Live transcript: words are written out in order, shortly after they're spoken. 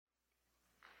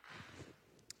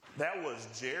That was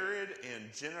Jared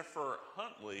and Jennifer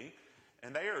Huntley,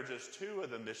 and they are just two of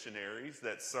the missionaries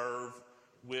that serve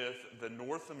with the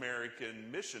North American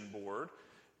Mission Board.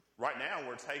 Right now,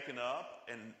 we're taking up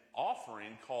an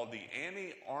offering called the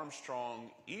Annie Armstrong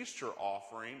Easter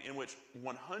Offering, in which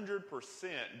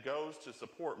 100% goes to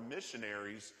support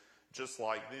missionaries just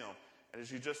like them. And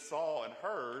as you just saw and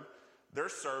heard, they're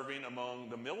serving among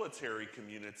the military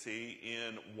community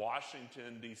in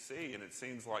Washington, D.C., and it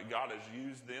seems like God has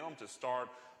used them to start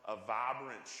a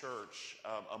vibrant church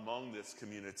among this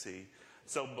community.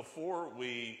 So before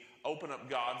we open up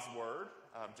God's Word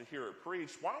to hear it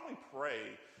preached, why don't we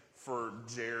pray for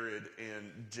Jared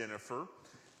and Jennifer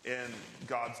and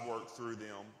God's work through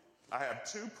them. I have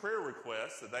two prayer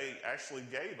requests that they actually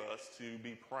gave us to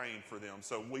be praying for them.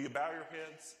 So will you bow your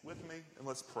heads with me and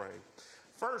let's pray.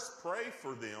 First, pray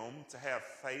for them to have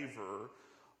favor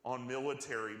on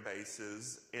military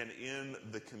bases and in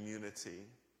the community.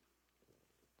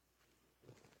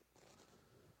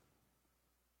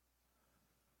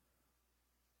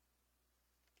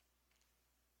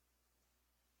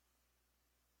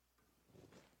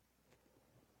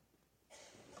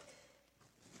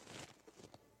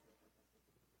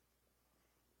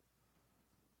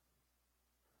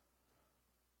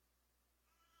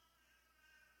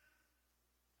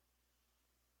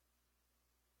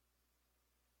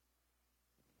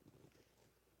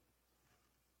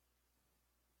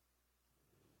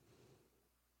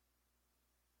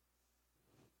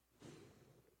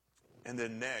 And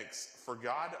then next, for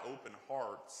God to open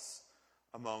hearts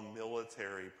among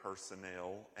military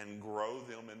personnel and grow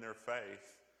them in their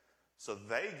faith so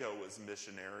they go as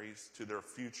missionaries to their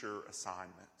future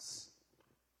assignments.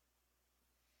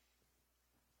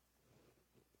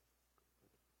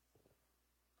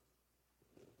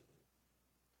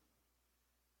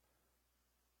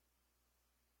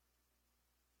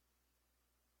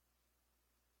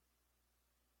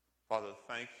 Father,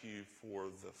 thank you for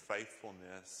the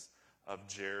faithfulness of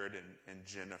Jared and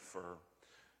Jennifer,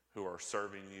 who are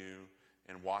serving you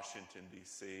in Washington,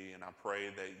 D.C., and I pray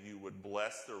that you would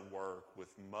bless their work with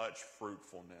much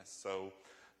fruitfulness so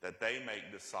that they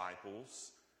make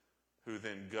disciples who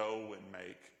then go and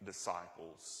make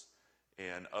disciples,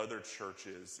 and other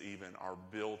churches even are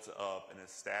built up and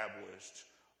established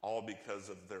all because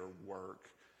of their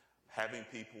work, having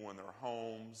people in their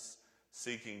homes,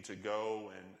 seeking to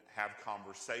go and have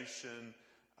conversation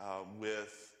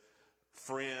with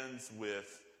friends,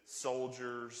 with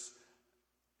soldiers,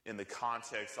 in the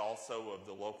context also of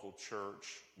the local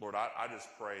church. Lord, I just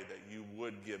pray that you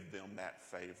would give them that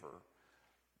favor,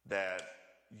 that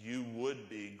you would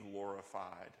be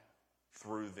glorified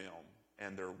through them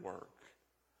and their work.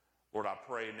 Lord, I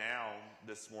pray now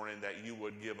this morning that you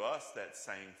would give us that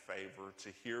same favor to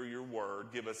hear your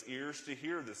word. Give us ears to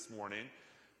hear this morning,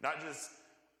 not just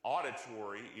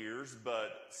auditory ears,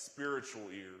 but spiritual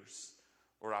ears.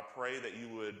 Lord, I pray that you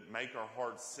would make our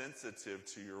hearts sensitive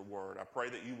to your word. I pray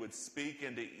that you would speak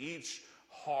into each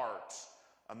heart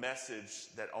a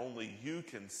message that only you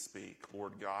can speak,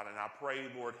 Lord God. And I pray,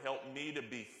 Lord, help me to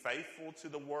be faithful to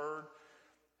the word.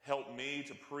 Help me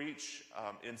to preach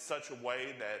in such a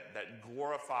way that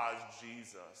glorifies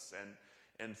Jesus.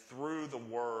 And through the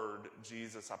word,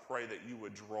 Jesus, I pray that you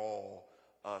would draw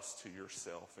us to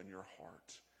yourself in your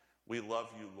heart. We love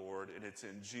you, Lord, and it's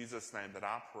in Jesus' name that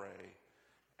I pray.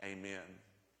 Amen.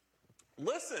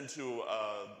 Listen to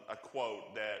a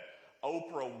quote that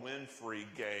Oprah Winfrey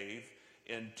gave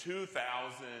in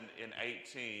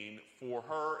 2018 for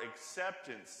her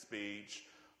acceptance speech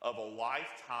of a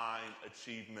Lifetime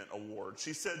Achievement Award.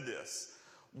 She said this: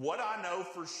 "What I know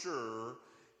for sure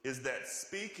is that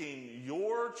speaking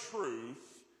your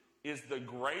truth is the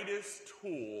greatest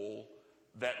tool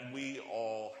that we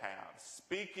all have."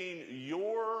 Speaking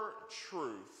your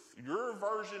truth, your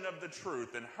version of the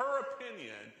truth, in her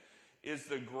opinion, is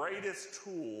the greatest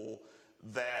tool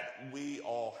that we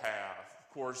all have. Of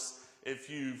course, if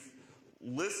you've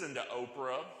listened to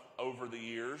Oprah over the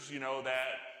years, you know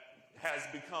that has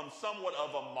become somewhat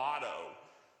of a motto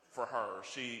for her.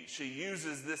 She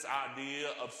uses this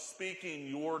idea of speaking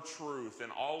your truth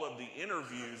in all of the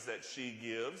interviews that she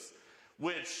gives,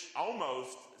 which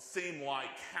almost seem like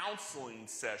counseling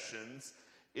sessions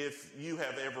if you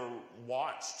have ever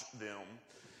watched them.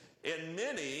 And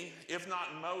many, if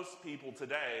not most people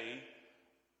today,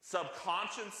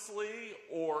 subconsciously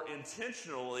or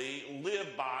intentionally live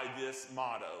by this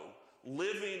motto: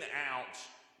 living out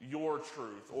your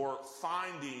truth or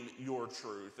finding your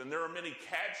truth. And there are many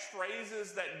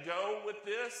catchphrases that go with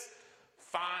this.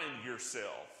 Find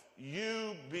yourself.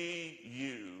 You be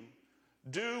you.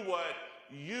 Do what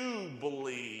you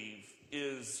believe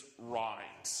is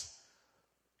right.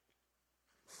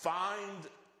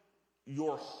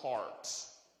 your heart.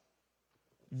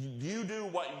 You do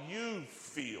what you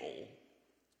feel.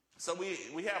 So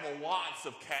we have lots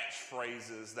of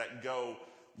catchphrases that go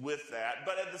with that.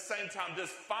 But at the same time,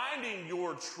 just finding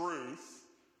your truth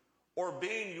or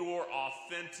being your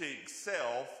authentic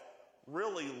self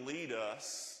really lead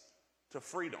us to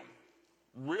freedom,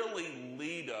 really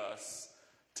lead us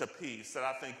to peace that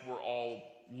I think we're all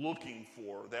looking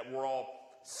for, that we're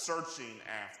all searching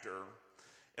after.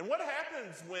 And what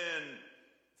happens when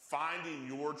finding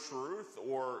your truth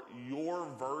or your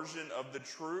version of the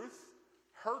truth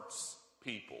hurts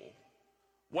people?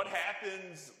 What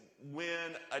happens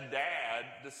when a dad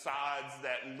decides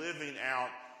that living out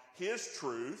his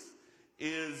truth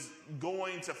is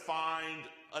going to find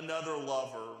another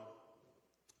lover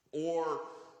or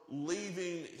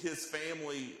leaving his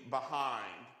family behind,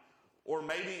 or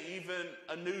maybe even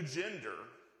a new gender,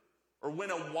 or when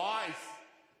a wife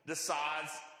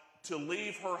decides to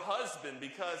leave her husband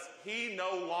because he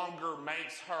no longer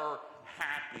makes her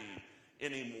happy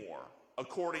anymore,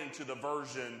 according to the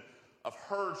version of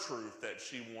her truth that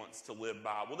she wants to live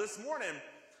by. Well, this morning,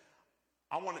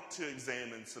 I wanted to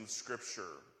examine some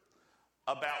scripture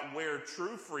about where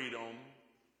true freedom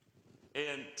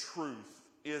and truth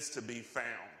is to be found.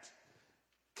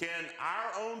 Can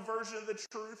our own version of the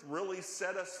truth really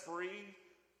set us free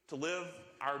to live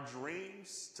our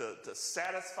dreams, to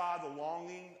satisfy the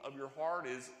longing of your heart?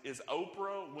 Is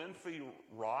Oprah Winfrey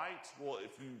right? Well,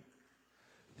 if you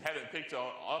haven't picked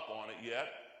up on it yet,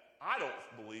 I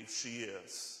don't believe she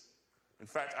is. In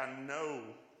fact, I know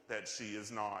that she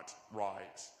is not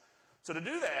right. So to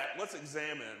do that, let's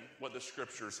examine what the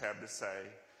scriptures have to say.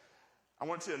 I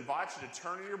want to invite you to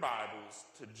turn in your Bibles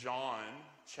to John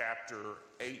chapter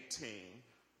 18.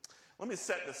 Let me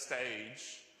set the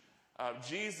stage.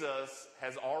 Jesus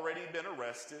has already been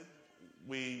arrested.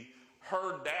 We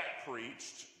heard that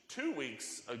preached 2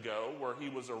 weeks ago, where he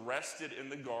was arrested in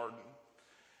the garden.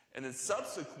 And then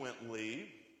subsequently,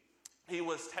 he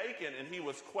was taken and he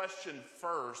was questioned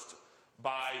first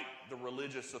by the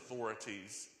religious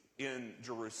authorities in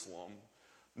Jerusalem,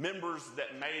 members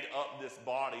that made up this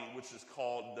body, which is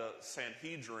called the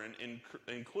Sanhedrin,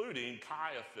 including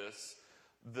Caiaphas,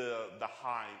 the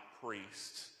high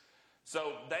priest.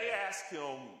 So they asked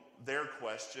him their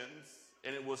questions,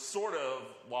 and it was sort of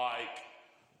like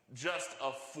just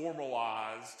a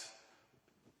formalized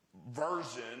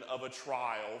version of a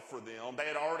trial for them. They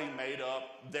had already made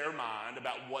up their mind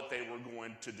about what they were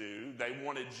going to do. They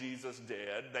wanted Jesus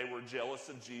dead. They were jealous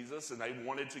of Jesus, and they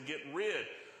wanted to get rid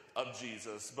of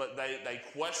Jesus. But they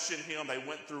questioned him. They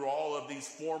went through all of these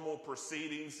formal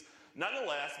proceedings.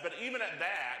 Nonetheless, but even at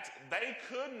that, they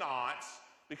could not,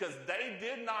 because they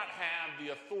did not have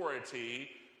the authority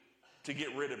to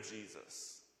get rid of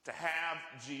Jesus, to have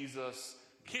Jesus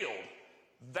killed.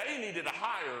 They needed a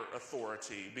higher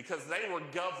authority because they were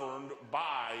governed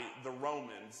by the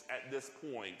Romans at this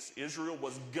point. Israel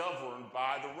was governed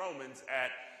by the Romans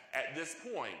at this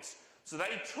point. So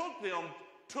they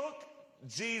took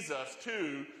Jesus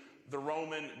to the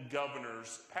Roman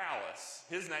governor's palace.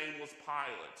 His name was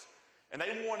Pilate. And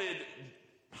they wanted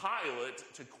Pilate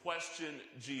to question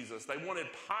Jesus. They wanted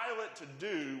Pilate to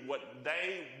do what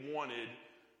they wanted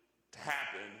to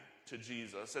happen to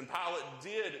Jesus. And Pilate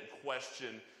did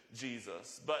question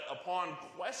Jesus. But upon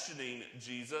questioning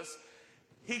Jesus,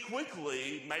 he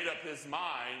quickly made up his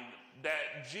mind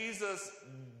that Jesus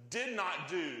did not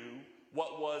do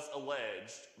what was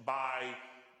alleged by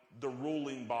the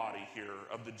ruling body here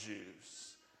of the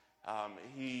Jews.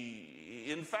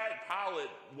 In fact, Pilate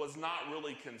was not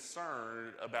really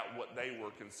concerned about what they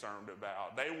were concerned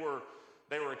about.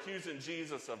 They were accusing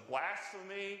Jesus of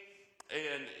blasphemy,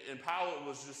 and Pilate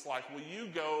was just like, well, you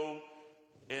go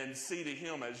and see to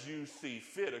him as you see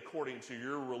fit according to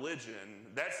your religion.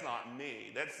 That's not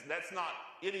me. That's not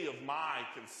any of my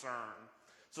concern.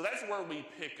 So that's where we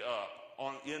pick up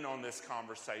on this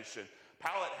conversation.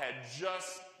 Pilate had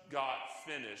just got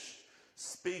finished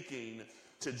speaking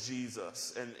to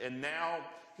Jesus, and now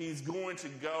he's going to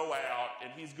go out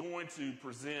and he's going to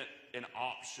present an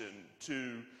option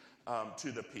to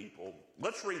the people.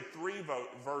 Let's read 3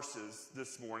 verses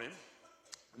this morning.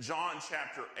 John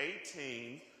chapter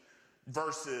 18,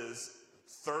 verses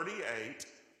 38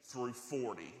 through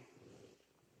 40.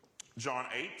 John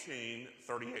 18,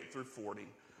 38 through 40.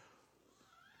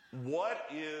 What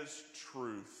is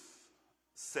truth?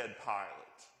 Said Pilate.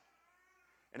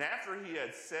 And after he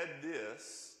had said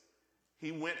this,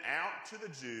 he went out to the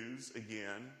Jews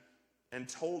again and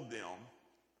told them,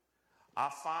 I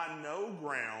find no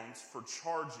grounds for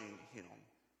charging him.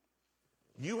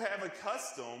 You have a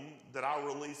custom that I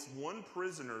release one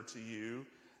prisoner to you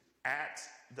at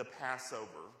the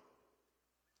Passover.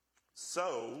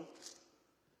 So,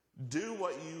 do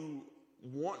you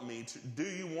want me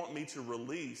to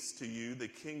release to you the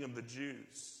King of the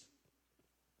Jews?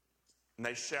 And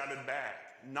they shouted back,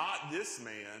 not this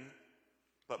man,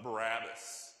 but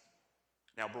Barabbas.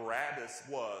 Now, Barabbas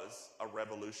was a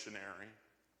revolutionary.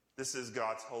 This is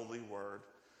God's holy word.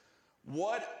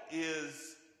 What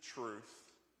is truth?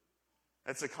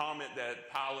 That's a comment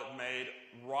that Pilate made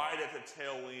right at the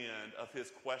tail end of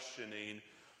his questioning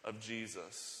of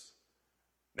Jesus.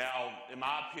 Now, in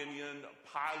my opinion,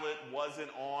 Pilate wasn't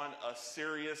on a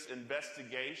serious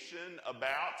investigation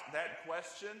about that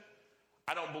question.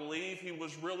 I don't believe he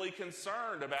was really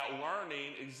concerned about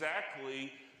learning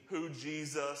exactly who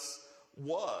Jesus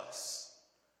was.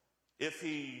 If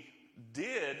he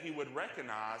did, he would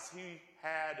recognize he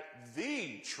had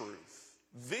the truth,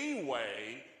 the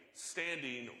way,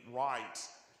 standing right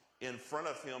in front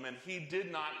of him, and he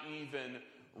did not even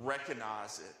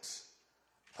recognize it.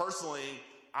 Personally,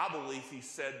 I believe he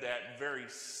said that very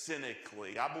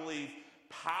cynically. I believe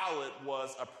Pilate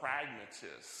was a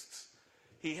pragmatist.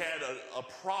 He had a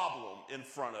problem in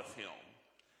front of him.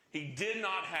 He did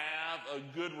not have a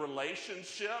good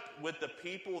relationship with the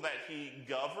people that he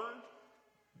governed,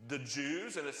 the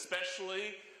Jews, and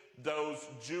especially those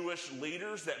Jewish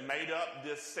leaders that made up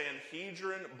this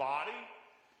Sanhedrin body.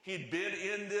 He'd been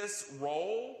in this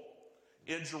role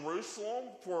in Jerusalem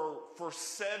for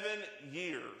 7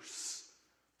 years,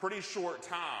 pretty short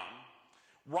time.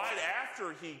 Right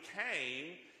after he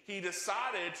came, he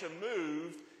decided to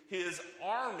move his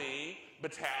army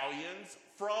battalions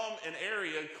from an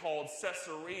area called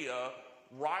Caesarea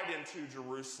right into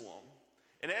Jerusalem.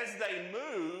 And as they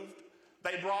moved,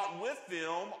 they brought with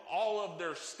them all of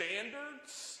their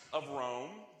standards of Rome,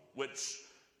 which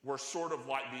were sort of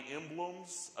like the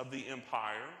emblems of the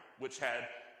empire, which had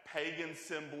pagan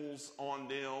symbols on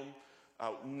them,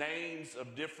 names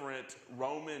of different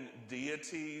Roman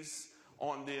deities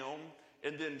on them,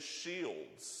 and then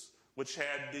shields, which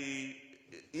had the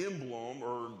emblem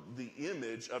or the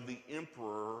image of the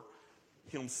emperor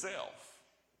himself,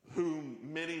 whom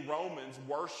many Romans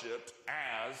worshipped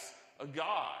as a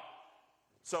god.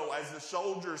 So as the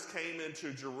soldiers came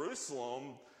into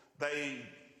Jerusalem, they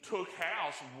took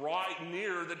house right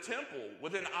near the temple,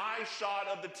 within eye shot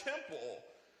of the temple.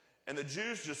 And the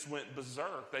Jews just went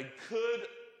berserk. They could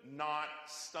not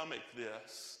stomach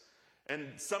this. And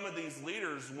some of these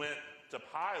leaders went to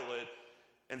Pilate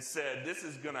and said, this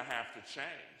is going to have to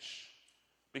change,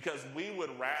 because we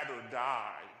would rather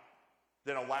die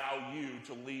than allow you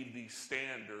to leave these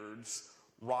standards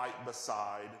right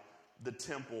beside the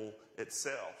temple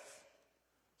itself.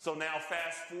 So now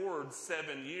fast forward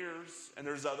 7 years, and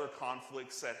there's other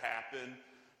conflicts that happen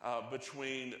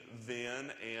between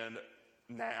then and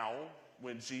now,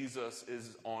 when Jesus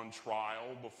is on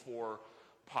trial before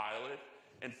Pilate.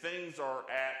 And things are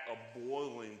at a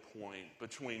boiling point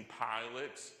between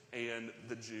Pilate and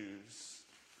the Jews.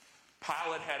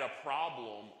 Pilate had a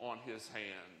problem on his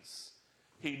hands.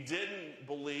 He didn't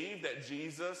believe that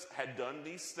Jesus had done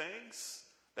these things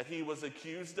that he was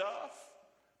accused of.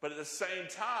 But at the same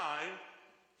time,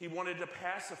 he wanted to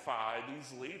pacify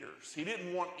these leaders. He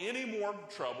didn't want any more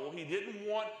trouble. He didn't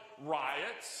want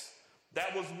riots.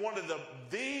 That was one of the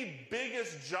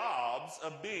biggest jobs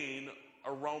of being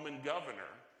a Roman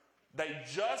governor. They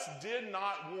just did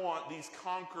not want these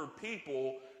conquered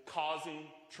people causing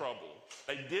trouble.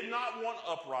 They did not want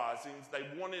uprisings. They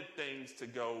wanted things to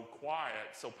go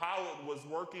quiet. So Pilate was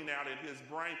working out in his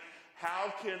brain,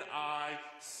 how can I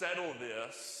settle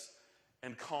this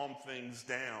and calm things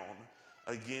down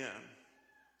again?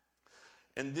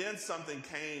 And then something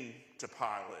came to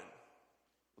Pilate.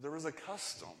 There was a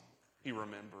custom, he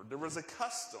remembered. There was a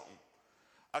custom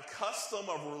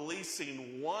of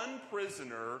releasing one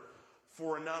prisoner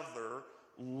for another,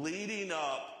 leading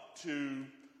up to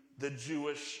the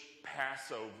Jewish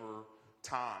Passover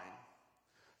time.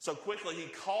 So quickly he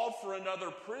called for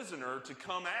another prisoner to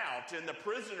come out, and the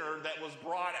prisoner that was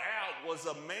brought out was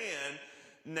a man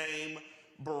named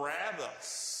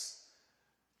Barabbas.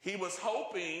 He was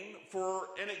hoping for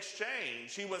an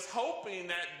exchange. He was hoping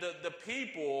that the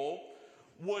people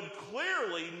would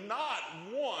clearly not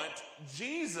want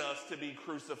Jesus to be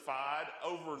crucified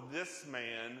over this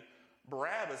man,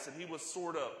 Barabbas, and he was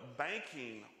sort of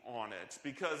banking on it,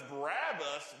 because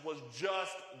Barabbas was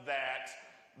just that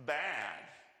bad.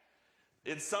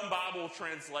 In some Bible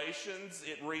translations,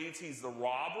 it reads he's the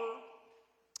robber.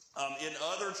 In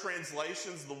other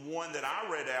translations, the one that I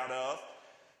read out of,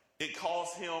 it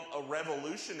calls him a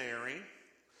revolutionary.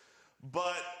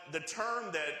 But the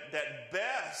term that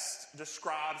best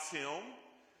describes him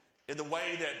in the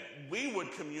way that we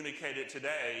would communicate it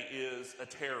today, is a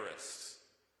terrorist.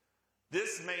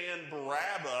 This man,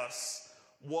 Barabbas,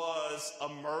 was a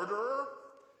murderer.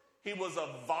 He was a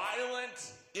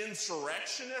violent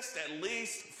insurrectionist, at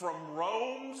least from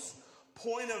Rome's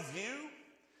point of view.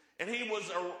 And he was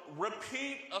a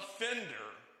repeat offender.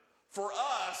 For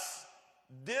us,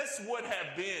 this would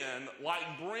have been like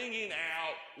bringing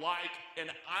out like an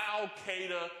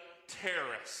Al-Qaeda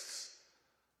terrorist.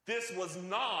 This was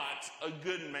not a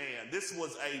good man. This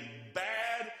was a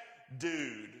bad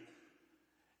dude.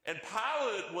 And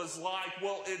Pilate was like,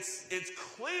 well, it's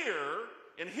clear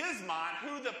in his mind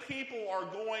who the people are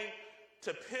going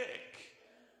to pick.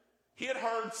 He had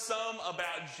heard some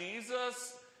about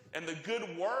Jesus and the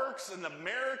good works and the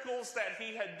miracles that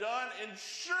he had done, and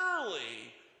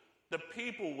surely the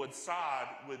people would side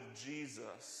with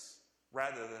Jesus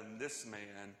rather than this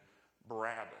man,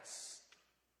 Barabbas.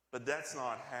 But that's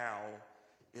not how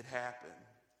it happened.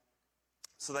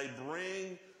 So they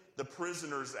bring the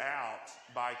prisoners out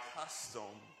by custom,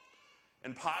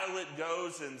 and Pilate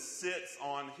goes and sits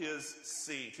on his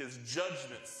seat, his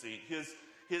judgment seat,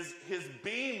 his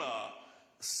bema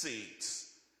seat.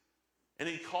 And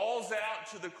he calls out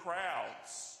to the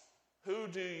crowds, "Who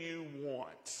do you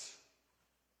want?"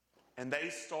 And they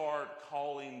start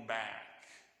calling back.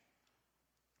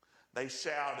 They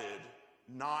shouted,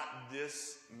 "Not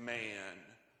this man,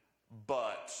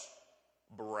 but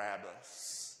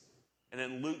Barabbas." And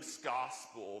in Luke's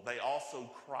gospel, they also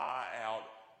cry out,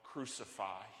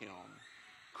 "Crucify him,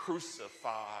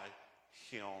 crucify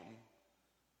him."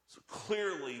 So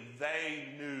clearly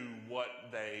they knew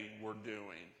what they were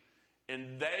doing.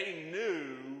 And they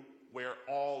knew where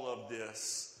all of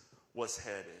this was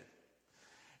headed.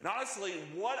 And honestly,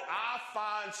 what I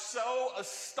find so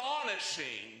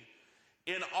astonishing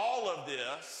in all of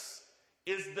this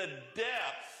is the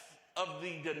depth of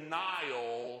the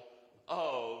denial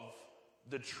of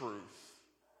the truth.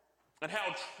 And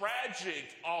how tragic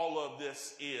all of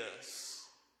this is.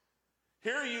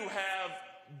 Here you have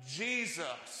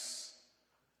Jesus,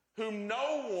 whom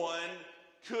no one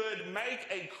could make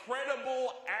a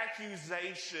credible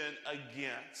accusation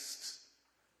against,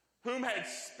 whom had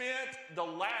spent the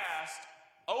last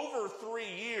over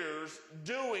 3 years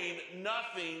doing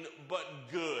nothing but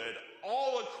good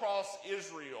all across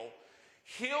Israel,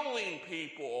 healing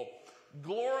people,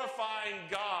 glorifying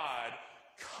God,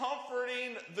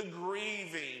 comforting the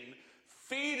grieving,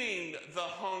 feeding the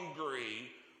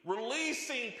hungry,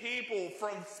 releasing people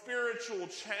from spiritual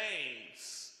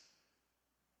chains.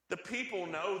 The people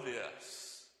know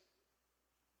this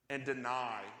and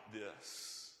deny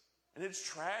this. And it's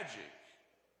tragic.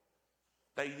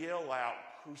 They yell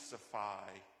out, "Crucify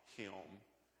him,"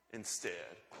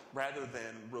 instead, rather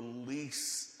than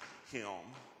release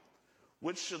him,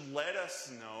 which should let us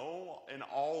know in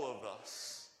all of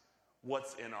us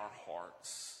what's in our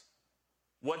hearts,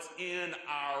 what's in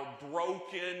our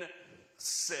broken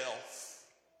self.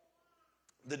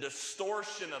 The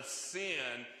distortion of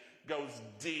sin goes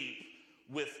deep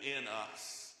within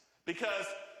us. Because,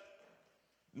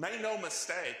 make no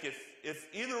mistake, if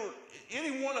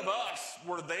any one of us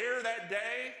were there that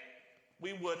day,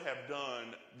 we would have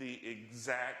done the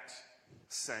exact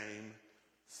same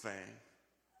thing.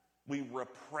 We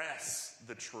repress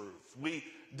the truth.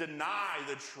 We deny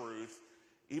the truth,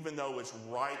 even though it's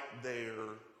right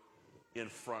there in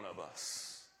front of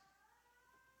us.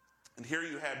 And here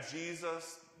you have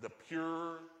Jesus, the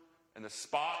pure and the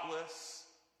spotless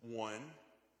one,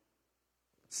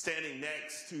 standing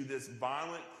next to this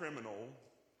violent criminal,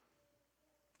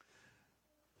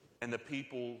 and the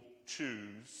people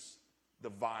choose the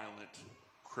violent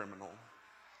criminal.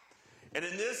 And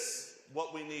in this,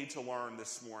 what we need to learn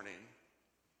this morning,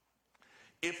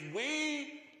 if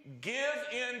we give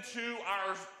into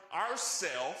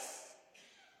ourself,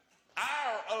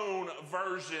 our own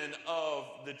version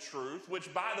of the truth,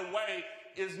 which, by the way,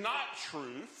 is not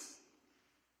truth,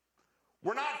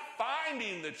 we're not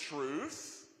finding the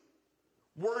truth,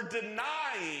 we're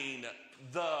denying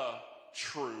the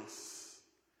truth.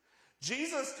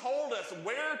 Jesus told us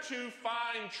where to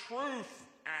find truth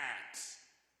at,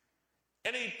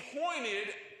 and he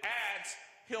pointed at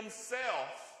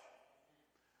himself.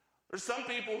 There's some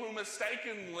people who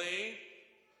mistakenly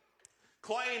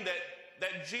claim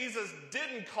that Jesus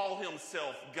didn't call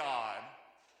himself God.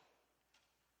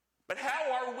 But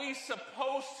how are we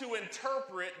supposed to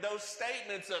interpret those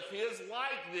statements of his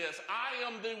like this? I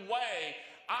am the way,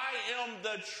 I am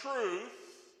the truth,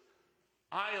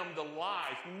 I am the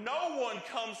life. No one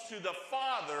comes to the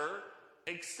Father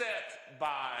except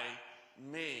by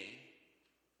me.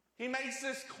 He makes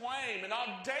this claim, an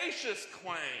audacious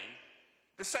claim,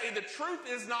 to say the truth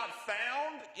is not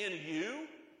found in you,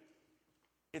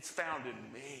 it's found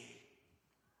in me.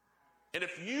 And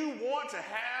if you want to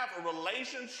have a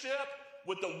relationship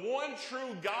with the one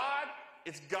true God,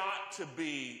 it's got to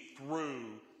be through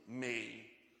me,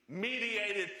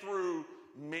 mediated through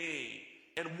me,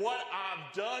 and what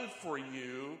I've done for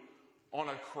you on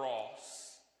a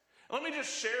cross. Let me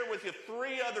just share with you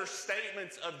 3 other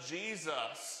statements of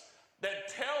Jesus that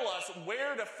tell us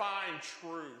where to find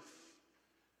truth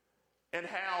and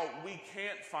how we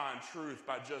can't find truth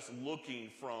by just looking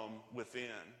from within.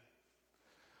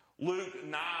 Luke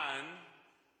 9,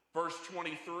 verse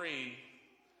 23,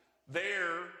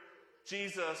 there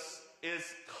Jesus is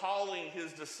calling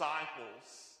his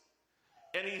disciples,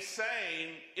 and he's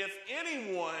saying, if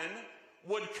anyone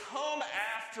would come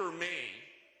after me,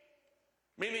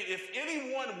 meaning if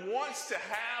anyone wants to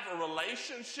have a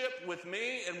relationship with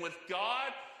me and with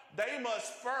God, they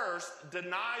must first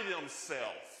deny themselves,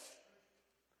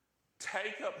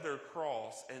 take up their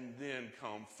cross, and then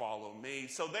come follow me.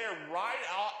 So there, right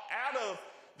out of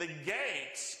the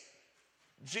gates,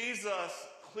 Jesus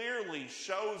clearly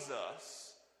shows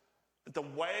us that the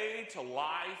way to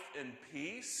life and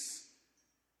peace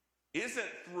isn't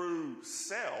through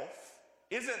self,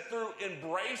 isn't through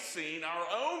embracing our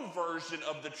own version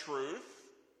of the truth.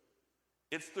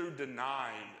 It's through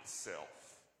denying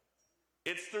self.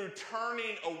 It's through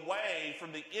turning away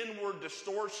from the inward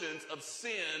distortions of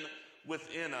sin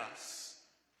within us,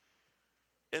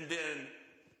 and then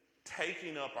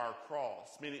taking up our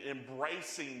cross, meaning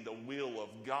embracing the will of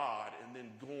God and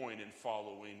then going and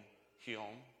following him.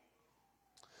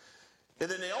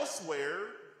 And then elsewhere,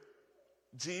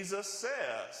 Jesus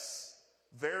says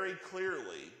very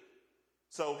clearly,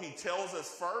 so he tells us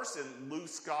first in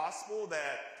Luke's gospel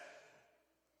that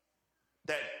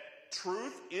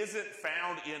truth isn't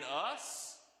found in us.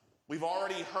 We've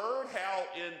already heard how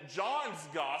in John's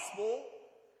gospel,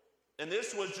 and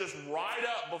this was just right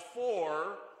up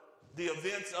before the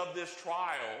events of this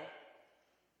trial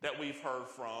that we've heard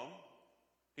from,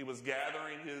 he was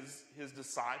gathering his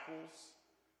disciples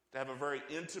to have a very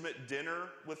intimate dinner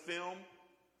with them,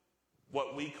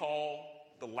 what we call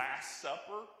the Last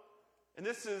Supper. And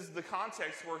this is the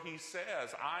context where he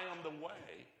says, I am the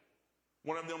way.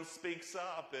 One of them speaks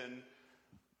up, and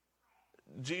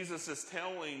Jesus is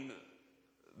telling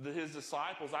his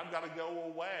disciples, I've got to go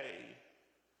away.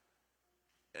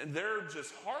 And they're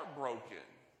just heartbroken.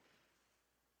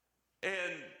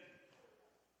 And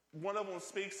one of them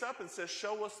speaks up and says,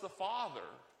 show us the Father.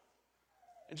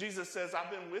 And Jesus says,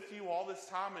 I've been with you all this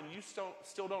time and you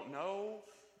still don't know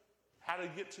how to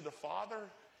get to the Father?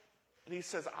 And he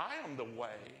says, I am the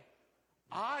way.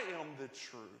 I am the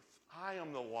truth. I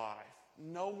am the life.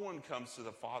 No one comes to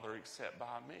the Father except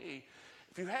by me.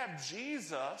 If you have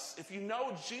Jesus, if you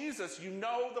know Jesus, you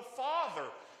know the Father.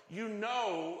 You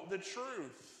know the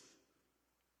truth.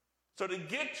 So to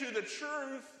get to the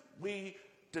truth, we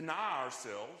deny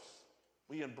ourselves.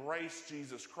 We embrace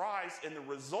Jesus Christ. And the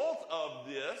result of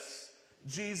this,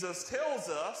 Jesus tells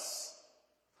us,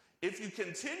 if you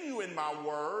continue in my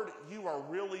word, you are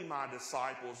really my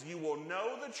disciples. You will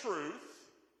know the truth,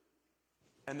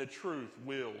 and the truth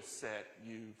will set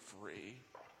you free.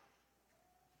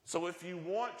 So if you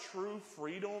want true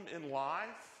freedom in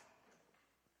life,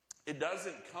 it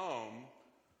doesn't come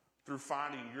through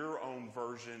finding your own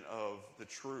version of the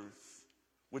truth,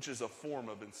 which is a form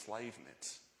of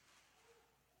enslavement.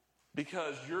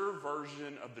 Because your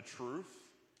version of the truth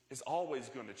is always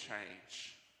going to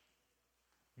change.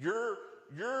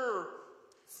 Your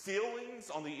feelings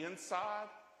on the inside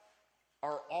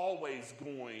are always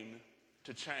going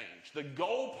to change. The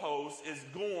goalpost is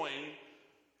going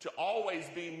to always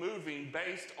be moving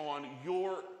based on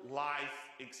your life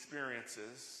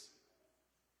experiences.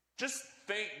 Just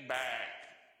think back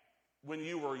when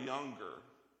you were younger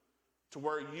to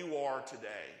where you are today.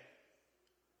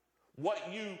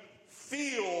 What you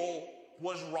feel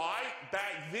was right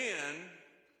back then,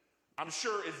 I'm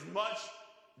sure is much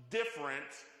different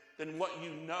than what you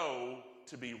know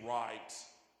to be right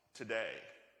today.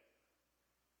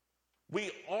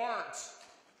 We aren't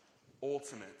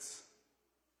ultimates.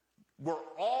 We're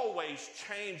always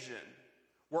changing.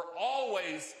 We're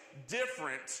always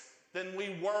different than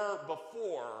we were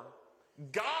before.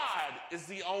 God is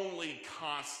the only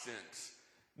constant.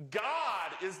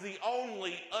 God is the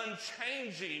only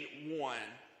unchanging one.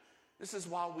 This is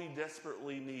why we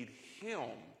desperately need him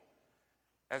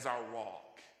as our rock.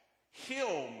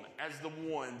 Him as the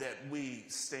one that we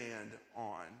stand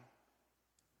on.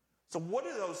 So what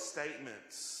do those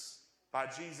statements by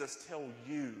Jesus tell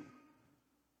you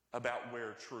about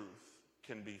where truth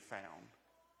can be found?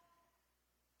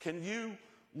 Can you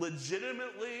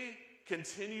legitimately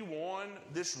continue on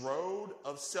this road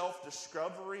of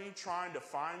self-discovery, trying to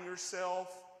find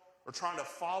yourself, or trying to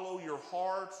follow your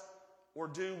heart, or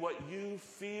do what you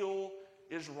feel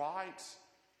is right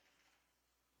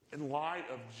in light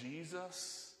of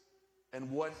Jesus and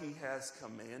what he has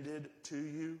commanded to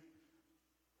you?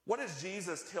 What does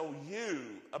Jesus tell you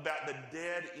about the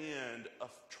dead end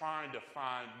of trying to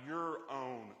find your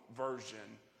own version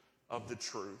of the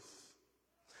truth?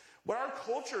 What our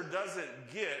culture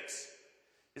doesn't get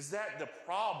is that the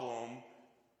problem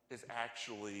is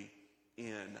actually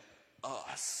in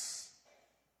us.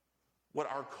 What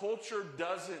our culture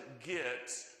doesn't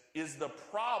get is the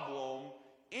problem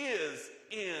is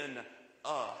in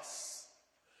us.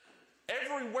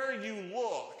 Everywhere you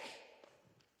look,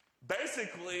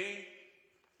 basically,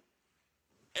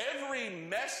 every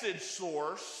message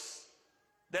source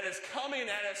that is coming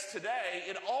at us today,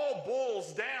 it all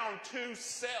boils down to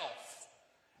self.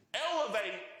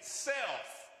 Elevate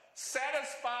self.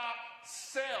 Satisfy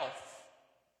self.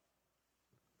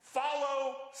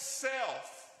 Follow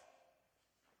self.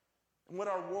 And what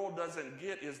our world doesn't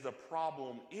get is the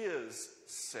problem is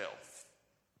self.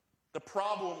 The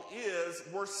problem is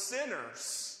we're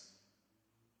sinners.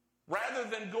 Rather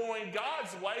than going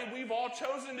God's way, we've all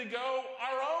chosen to go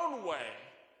our own way.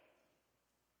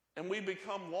 And we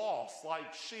become lost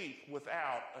like sheep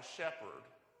without a shepherd.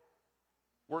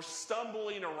 We're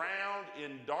stumbling around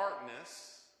in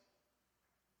darkness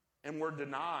and we're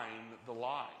denying the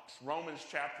light. Romans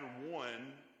chapter 1,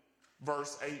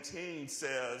 verse 18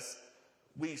 says,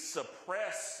 we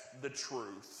suppress the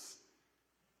truth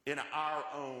in our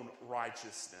own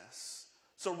righteousness.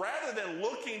 So rather than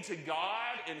looking to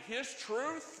God and his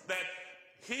truth that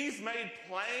he's made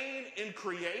plain in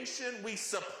creation, we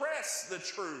suppress the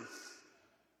truth.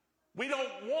 We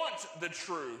don't want the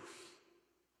truth.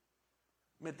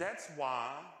 I mean, that's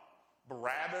why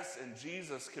Barabbas and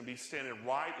Jesus can be standing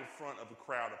right in front of a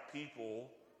crowd of people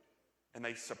and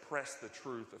they suppress the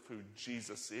truth of who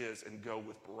Jesus is and go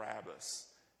with Barabbas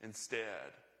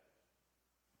instead.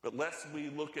 But lest we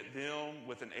look at them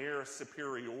with an air of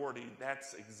superiority,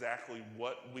 that's exactly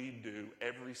what we do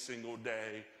every single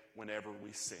day whenever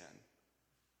we sin.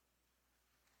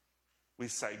 We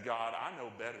say, God, I know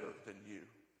better than you.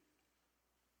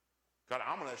 God,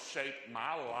 I'm going to shape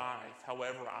my life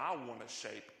however I want to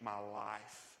shape my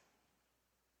life.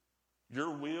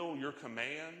 Your will, your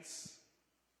commands,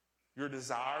 your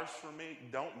desires for me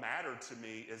don't matter to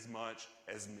me as much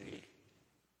as me.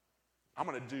 I'm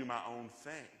going to do my own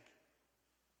thing.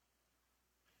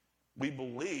 We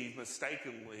believe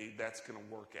mistakenly that's going to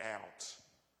work out.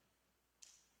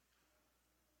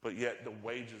 But yet the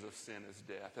wages of sin is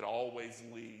death. It always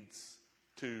leads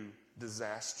to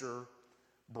disaster,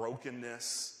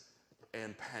 brokenness,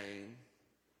 and pain.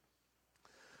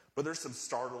 But there's some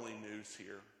startling news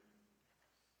here.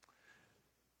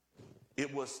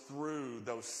 It was through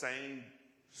those same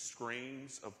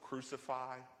screams of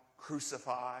crucify,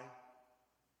 crucify,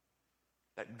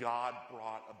 that God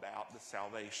brought about the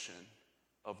salvation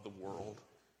of the world.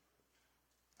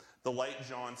 The late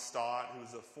John Stott, who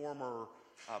was a former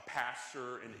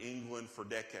pastor in England for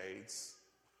decades,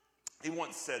 he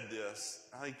once said this.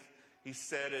 I think he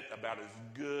said it about as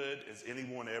good as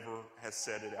anyone ever has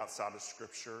said it outside of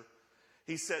Scripture.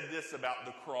 He said this about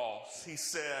the cross. He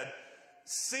said,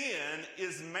 sin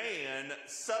is man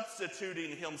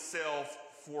substituting himself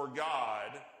for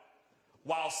God,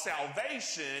 while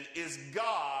salvation is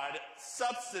God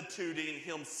substituting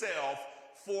himself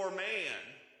for man.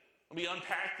 Let me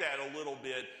unpack that a little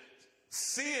bit.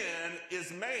 Sin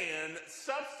is man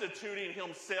substituting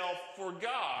himself for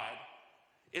God.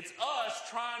 It's us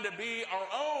trying to be our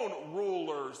own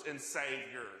rulers and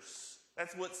saviors.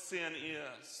 That's what sin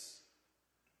is.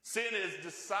 Sin is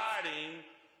deciding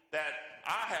that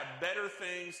I have better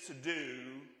things to do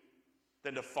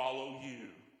than to follow you,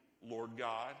 Lord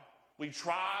God. We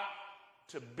try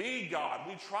to be God.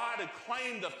 We try to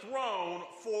claim the throne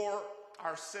for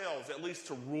ourselves, at least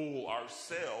to rule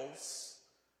ourselves.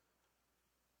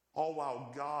 All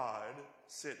while God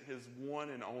sent his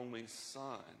one and only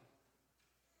Son,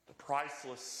 the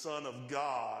priceless Son of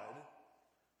God,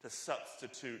 to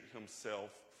substitute himself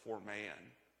for man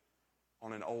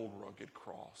on an old rugged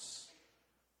cross,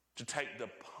 to take the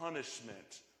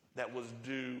punishment that was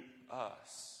due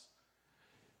us.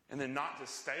 And then not to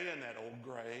stay in that old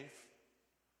grave,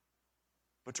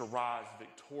 but to rise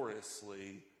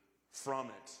victoriously from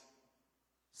it.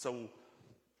 So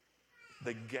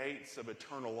the gates of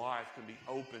eternal life can be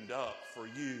opened up for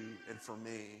you and for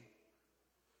me.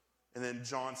 And then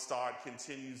John Stott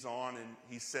continues on and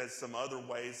he says some other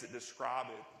ways that describe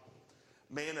it.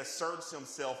 man asserts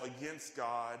himself against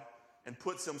God and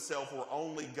puts himself where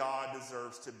only God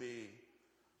deserves to be,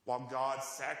 while God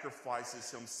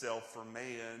sacrifices himself for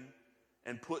man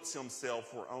and puts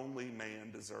himself where only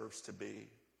man deserves to be,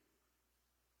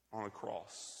 on a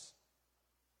cross.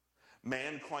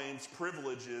 Man claims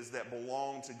privileges that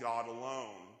belong to God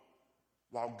alone,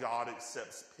 while God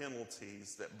accepts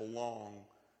penalties that belong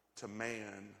to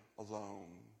man alone.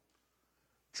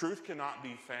 Truth cannot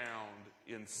be found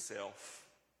in self.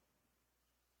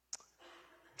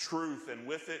 Truth, and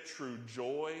with it true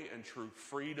joy and true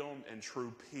freedom and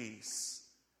true peace,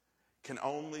 can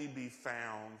only be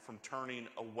found from turning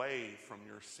away from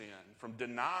your sin, from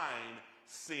denying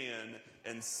sin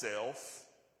and self,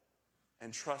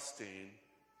 and trusting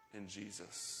in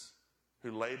Jesus,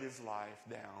 who laid his life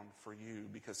down for you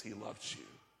because he loves you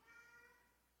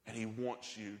and he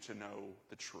wants you to know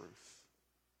the truth.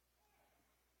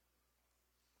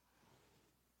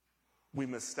 We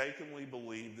mistakenly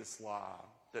believe this lie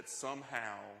that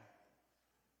somehow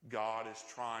God is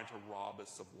trying to rob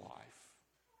us of life.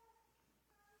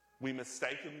 We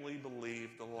mistakenly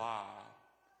believe the lie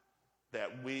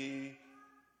that we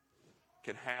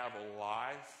can have a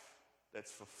life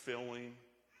that's fulfilling,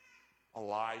 a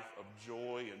life of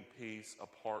joy and peace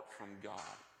apart from God.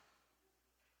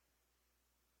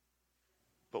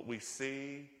 But we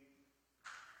see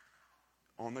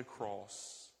on the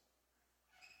cross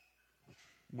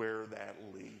where that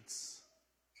leads.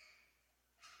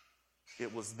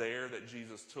 It was there that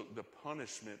Jesus took the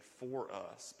punishment for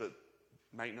us, but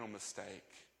make no mistake,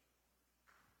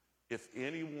 if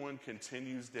anyone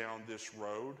continues down this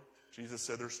road, Jesus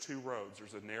said there's two roads.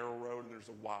 There's a narrow road and there's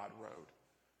a wide road.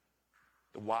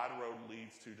 The wide road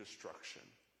leads to destruction.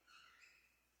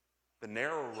 The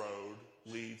narrow road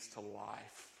leads to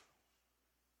life.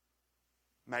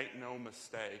 Make no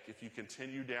mistake, if you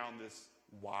continue down this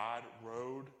wide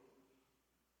road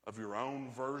of your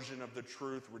own version of the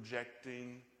truth,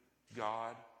 rejecting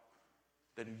God,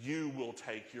 then you will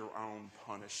take your own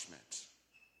punishment.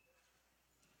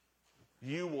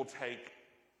 You will take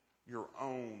your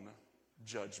own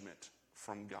judgment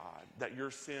from God that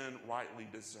your sin rightly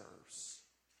deserves.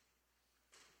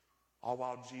 All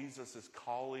while Jesus is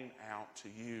calling out to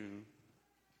you,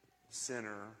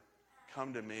 sinner,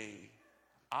 come to me.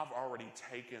 I've already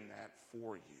taken that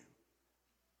for you.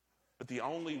 But the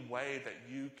only way that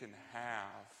you can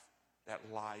have that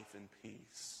life and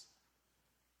peace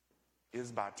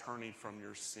is by turning from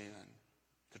your sin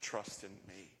to trust in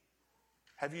me.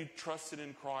 Have you trusted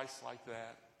in Christ like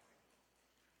that?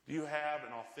 Do you have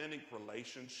an authentic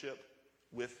relationship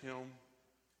with him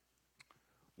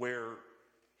where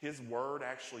his word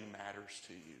actually matters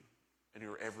to you in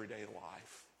your everyday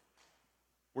life?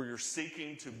 Where you're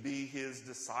seeking to be his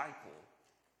disciple?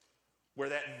 Where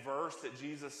that verse that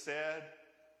Jesus said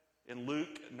in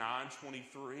Luke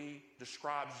 9:23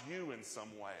 describes you in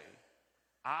some way.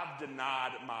 I've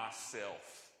denied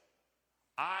myself.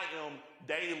 I am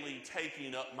daily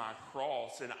taking up my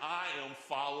cross and I am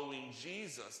following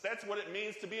Jesus. That's what it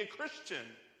means to be a Christian.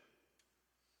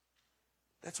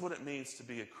 That's what it means to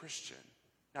be a Christian.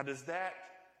 Now, does that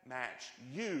match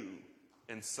you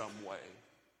in some way?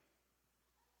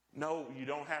 No, you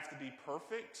don't have to be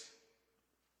perfect,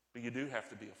 but you do have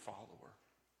to be a follower.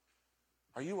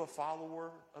 Are you a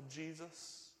follower of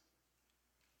Jesus?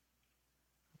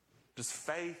 Does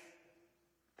faith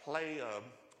play a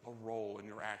role in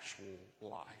your actual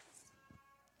life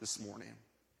this morning?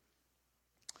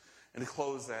 And to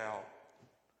close out,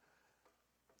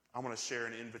 I want to share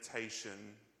an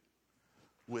invitation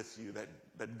with you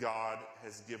that God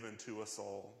has given to us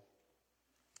all.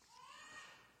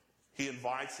 He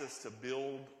invites us to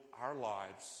build our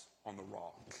lives on the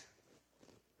rock.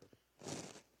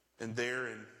 And there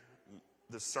in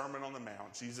the Sermon on the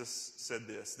Mount, Jesus said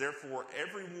this, therefore,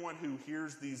 everyone who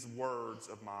hears these words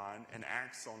of mine and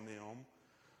acts on them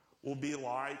will be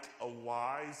like a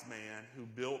wise man who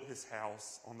built his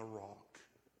house on the rock.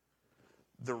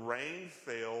 The rain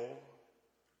fell,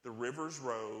 the rivers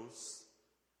rose,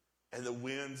 and the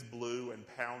winds blew and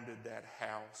pounded that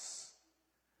house.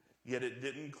 Yet it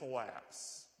didn't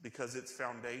collapse because its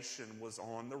foundation was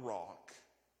on the rock.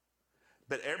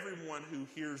 But everyone who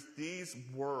hears these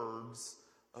words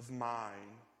of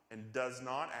mine and does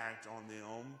not act on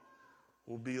them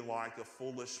will be like a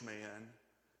foolish man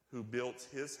who built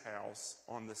his house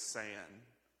on the sand.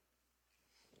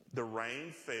 The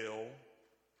rain fell,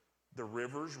 the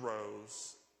rivers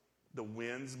rose, the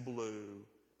winds blew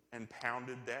and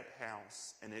pounded that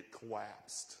house, and it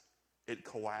collapsed. It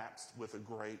collapsed with a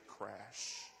great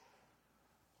crash.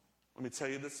 Let me tell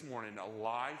you this morning, a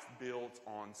life built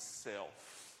on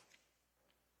self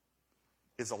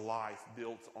is a life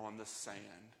built on the sand.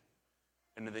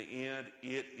 And in the end,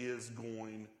 it is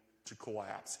going to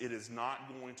collapse. It is not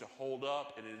going to hold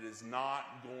up, and it is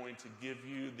not going to give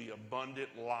you the abundant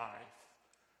life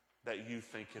that you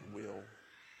think it will.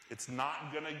 It's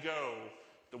not going to go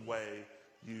the way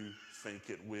you think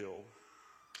it will.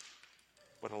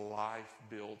 But a life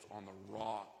built on the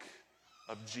rock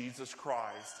of Jesus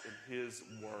Christ and his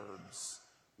words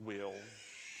will.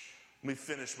 Let me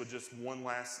finish with just one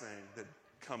last thing that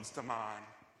comes to mind.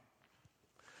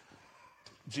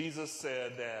 Jesus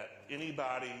said that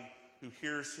anybody who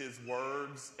hears his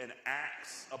words and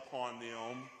acts upon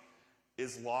them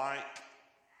is like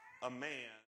a man